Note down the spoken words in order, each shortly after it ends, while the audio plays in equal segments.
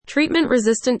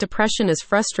Treatment-resistant depression is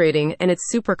frustrating and it's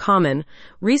super common.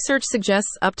 Research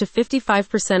suggests up to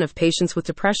 55% of patients with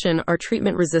depression are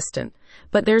treatment-resistant.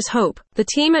 But there's hope. The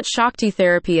team at Shakti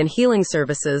Therapy and Healing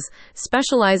Services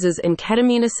specializes in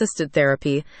ketamine-assisted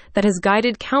therapy that has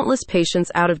guided countless patients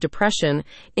out of depression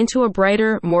into a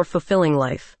brighter, more fulfilling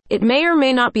life. It may or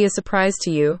may not be a surprise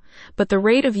to you, but the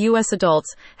rate of U.S.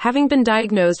 adults having been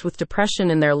diagnosed with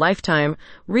depression in their lifetime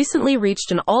recently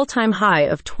reached an all-time high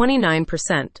of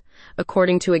 29%.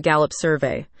 According to a Gallup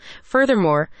survey.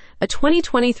 Furthermore, a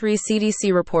 2023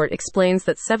 CDC report explains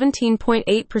that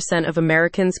 17.8% of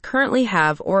Americans currently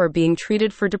have or are being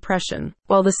treated for depression.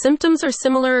 While the symptoms are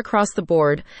similar across the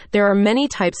board, there are many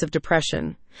types of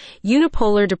depression.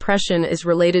 Unipolar depression is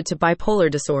related to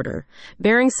bipolar disorder,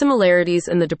 bearing similarities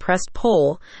in the depressed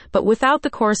pole, but without the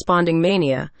corresponding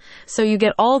mania. So you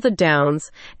get all the downs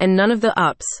and none of the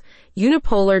ups.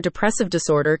 Unipolar depressive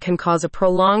disorder can cause a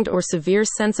prolonged or severe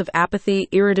sense of apathy,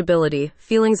 irritability,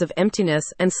 feelings of emptiness,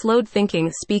 and slowed thinking,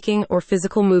 speaking, or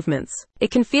physical movements.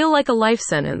 It can feel like a life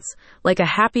sentence, like a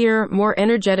happier, more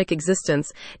energetic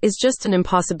existence is just an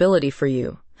impossibility for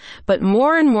you. But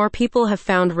more and more people have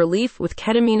found relief with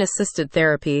ketamine-assisted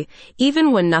therapy,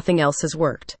 even when nothing else has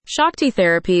worked. Shakti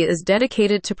Therapy is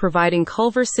dedicated to providing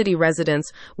Culver City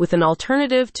residents with an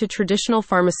alternative to traditional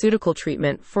pharmaceutical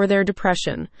treatment for their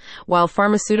depression. While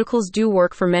pharmaceuticals do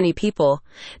work for many people,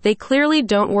 they clearly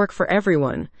don't work for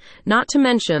everyone, not to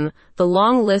mention the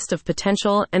long list of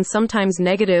potential and sometimes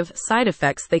negative side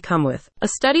effects they come with. A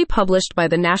study published by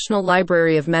the National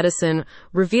Library of Medicine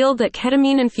revealed that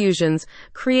ketamine infusions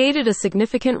created a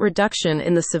significant reduction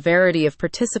in the severity of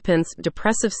participants'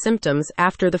 depressive symptoms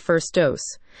after the first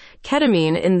dose.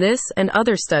 Ketamine, in this and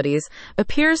other studies,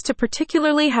 appears to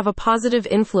particularly have a positive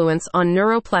influence on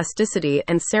neuroplasticity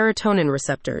and serotonin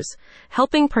receptors,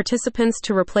 helping participants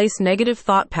to replace negative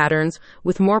thought patterns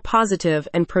with more positive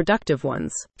and productive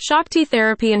ones. Shakti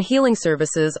Therapy and Healing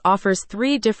Services offers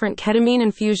 3 different ketamine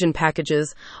infusion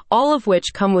packages, all of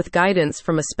which come with guidance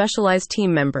from a specialized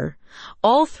team member.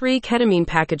 All 3 ketamine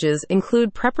packages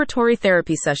include preparatory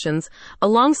therapy sessions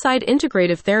alongside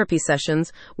integrative therapy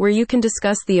sessions where you can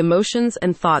discuss the emotions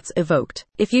and thoughts evoked.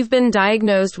 If you've been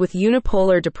diagnosed with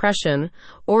unipolar depression,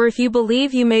 or if you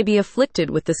believe you may be afflicted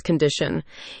with this condition,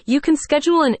 you can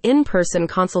schedule an in-person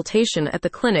consultation at the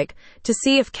clinic to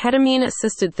see if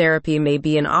ketamine-assisted therapy may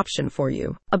be an option for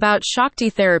you. About Shakti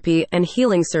Therapy and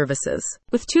Healing Services.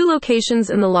 With 2 locations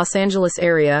in the Los Angeles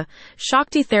area,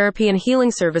 Shakti Therapy and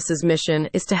Healing Services' mission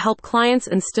is to help clients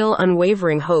instill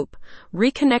unwavering hope,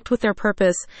 reconnect with their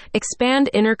purpose, expand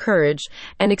inner courage,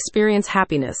 and experience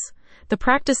happiness. The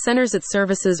practice centers its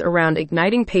services around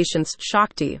igniting patients'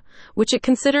 Shakti, which it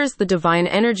considers the divine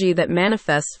energy that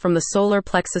manifests from the solar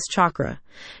plexus chakra.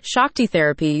 Shakti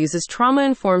therapy uses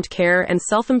trauma-informed care and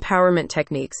self-empowerment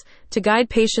techniques to guide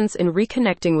patients in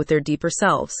reconnecting with their deeper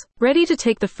selves. Ready to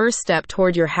take the first step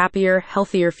toward your happier,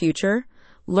 healthier future?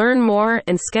 Learn more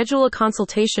and schedule a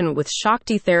consultation with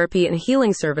Shakti Therapy and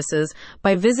Healing Services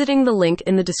by visiting the link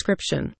in the description.